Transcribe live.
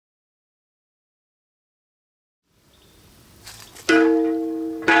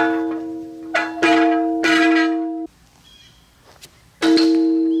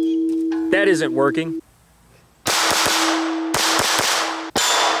isn't working.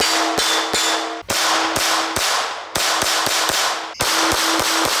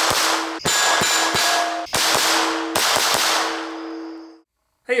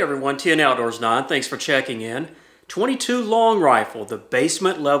 Hey everyone, TN Outdoors 9, thanks for checking in. 22 long rifle, the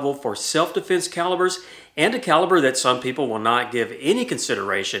basement level for self-defense calibers, and a caliber that some people will not give any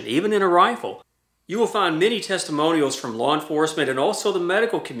consideration, even in a rifle. You will find many testimonials from law enforcement and also the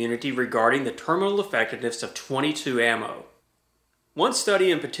medical community regarding the terminal effectiveness of 22 ammo. One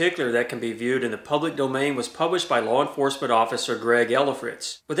study in particular that can be viewed in the public domain was published by law enforcement officer Greg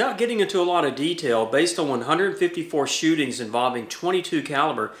Elifritz. Without getting into a lot of detail, based on 154 shootings involving 22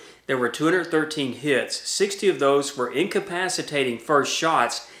 caliber, there were 213 hits. 60 of those were incapacitating first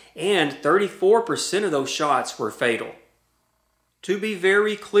shots, and 34% of those shots were fatal. To be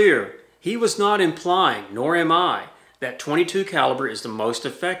very clear, he was not implying, nor am I, that 22 caliber is the most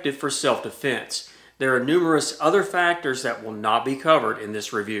effective for self-defense. There are numerous other factors that will not be covered in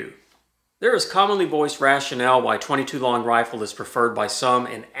this review. There is commonly voiced rationale why 22 long rifle is preferred by some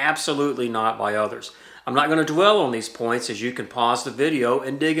and absolutely not by others. I'm not going to dwell on these points, as you can pause the video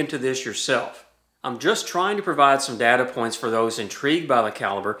and dig into this yourself. I'm just trying to provide some data points for those intrigued by the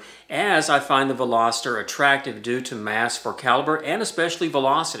caliber, as I find the Velocitor attractive due to mass for caliber and especially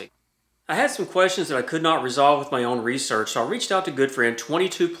velocity. I had some questions that I could not resolve with my own research, so I reached out to good friend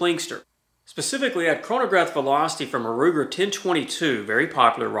 22 Plinkster. Specifically, I had chronograph velocity from a Ruger 1022, very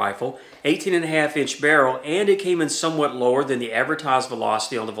popular rifle, 18.5-inch barrel, and it came in somewhat lower than the advertised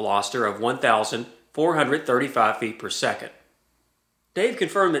velocity on the Velocitor of 1,435 feet per second. Dave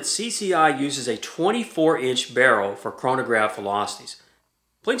confirmed that CCI uses a 24-inch barrel for chronograph velocities.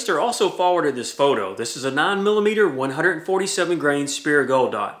 Plinkster also forwarded this photo. This is a 9mm 147 grain Speer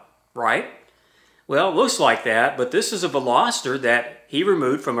Gold Dot, right? Well, it looks like that, but this is a Velocitor that he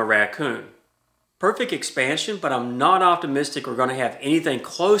removed from a raccoon. Perfect expansion, but I'm not optimistic we're going to have anything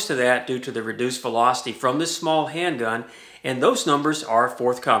close to that due to the reduced velocity from this small handgun, and those numbers are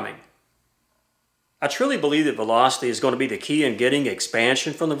forthcoming. I truly believe that velocity is going to be the key in getting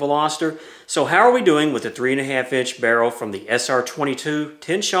expansion from the Velocitor. So how are we doing with the 3.5-inch barrel from the SR22,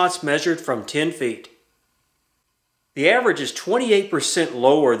 10 shots measured from 10 feet? The average is 28%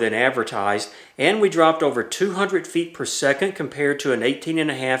 lower than advertised, and we dropped over 200 feet per second compared to an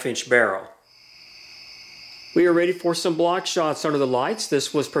 18.5-inch barrel. We are ready for some block shots under the lights.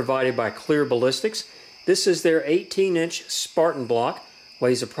 This was provided by CLEAR Ballistics. This is their 18-inch Spartan block.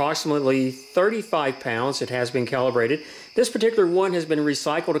 Weighs approximately 35 pounds. It has been calibrated. This particular one has been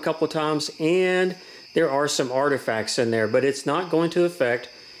recycled a couple of times, and there are some artifacts in there, but it's not going to affect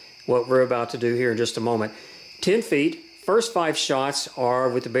what we're about to do here in just a moment. 10 feet, first 5 shots are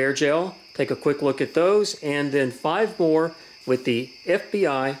with the bear gel. Take a quick look at those, and then 5 more with the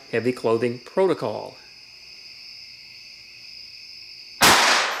FBI heavy clothing protocol.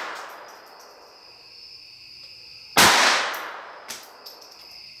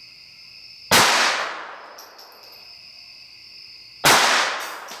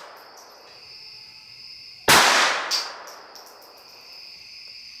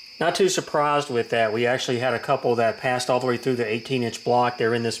 Not too surprised with that. We actually had a couple that passed all the way through the 18-inch block.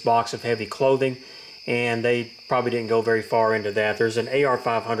 They're in this box of heavy clothing, and they probably didn't go very far into that. There's an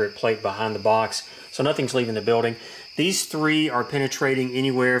AR-500 plate behind the box, so nothing's leaving the building. These 3 are penetrating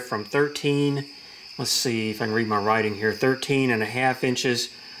anywhere from 13, let's see if I can read my writing here, 13.5 inches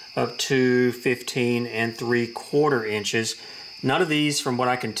up to 15.75 inches. None of these, from what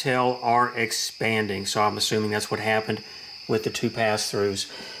I can tell, are expanding, so I'm assuming that's what happened with the 2 pass-throughs.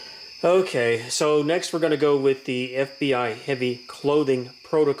 Okay, so next we're going to go with the FBI heavy clothing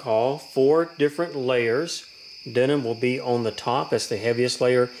protocol. 4 different layers. Denim will be on the top, that's the heaviest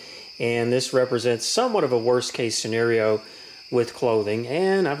layer, and this represents somewhat of a worst case scenario with clothing,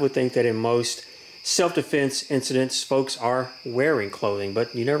 and I would think that in most self-defense incidents folks are wearing clothing,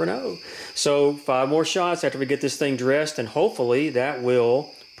 but you never know. So 5 more shots after we get this thing dressed, and hopefully that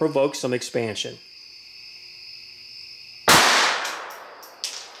will provoke some expansion.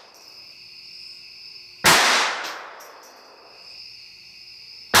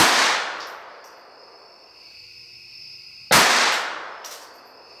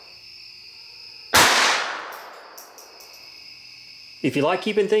 If you like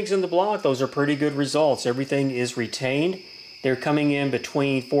keeping things in the block, those are pretty good results. Everything is retained. They're coming in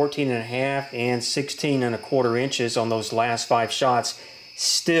between 14.5 and 16.25 inches on those last 5 shots.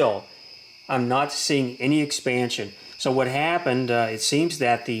 Still, I'm not seeing any expansion. So what happened, it seems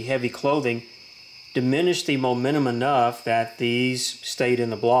that the heavy clothing diminished the momentum enough that these stayed in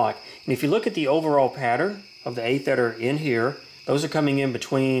the block. And if you look at the overall pattern of the 8 that are in here, Those are coming in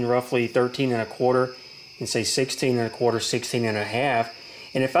between roughly 13 and a quarter and say 16 and a quarter, 16 and a half.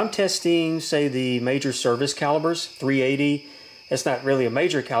 And if I'm testing, say, the major service calibers, 380, that's not really a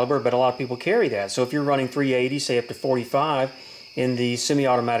major caliber, but a lot of people carry that. So if you're running 380, say up to 45 in the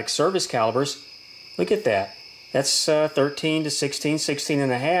semi-automatic service calibers, look at that. That's 13 to 16, 16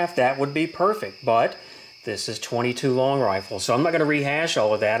 and a half. That would be perfect, but this is 22 long rifle. So I'm not going to rehash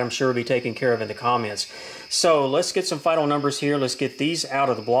all of that. I'm sure it'll be taken care of in the comments. So let's get some final numbers here. Let's get these out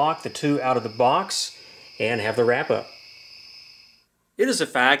of the block, the two out of the box, and have the wrap up. It is a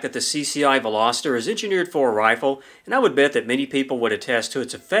fact that the CCI Velocitor is engineered for a rifle, and I would bet that many people would attest to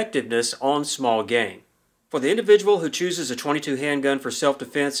its effectiveness on small game. For the individual who chooses a .22 handgun for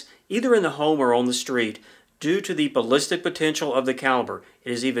self-defense, either in the home or on the street, due to the ballistic potential of the caliber,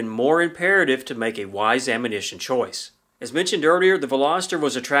 it is even more imperative to make a wise ammunition choice. As mentioned earlier, the Velocitor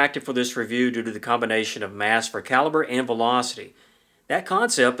was attractive for this review due to the combination of mass for caliber and velocity. That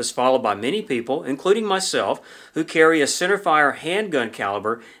concept is followed by many people, including myself, who carry a centerfire handgun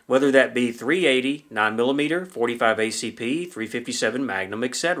caliber, whether that be .380, 9mm, 45 ACP, .357 Magnum,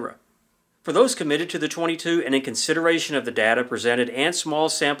 etc. For those committed to the .22 and in consideration of the data presented and small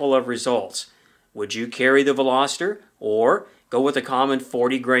sample of results, would you carry the Velocitor or go with a common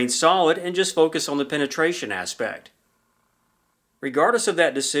 40 grain solid and just focus on the penetration aspect? Regardless of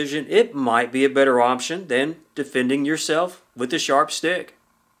that decision, it might be a better option than defending yourself with a sharp stick.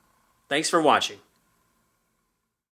 Thanks for watching.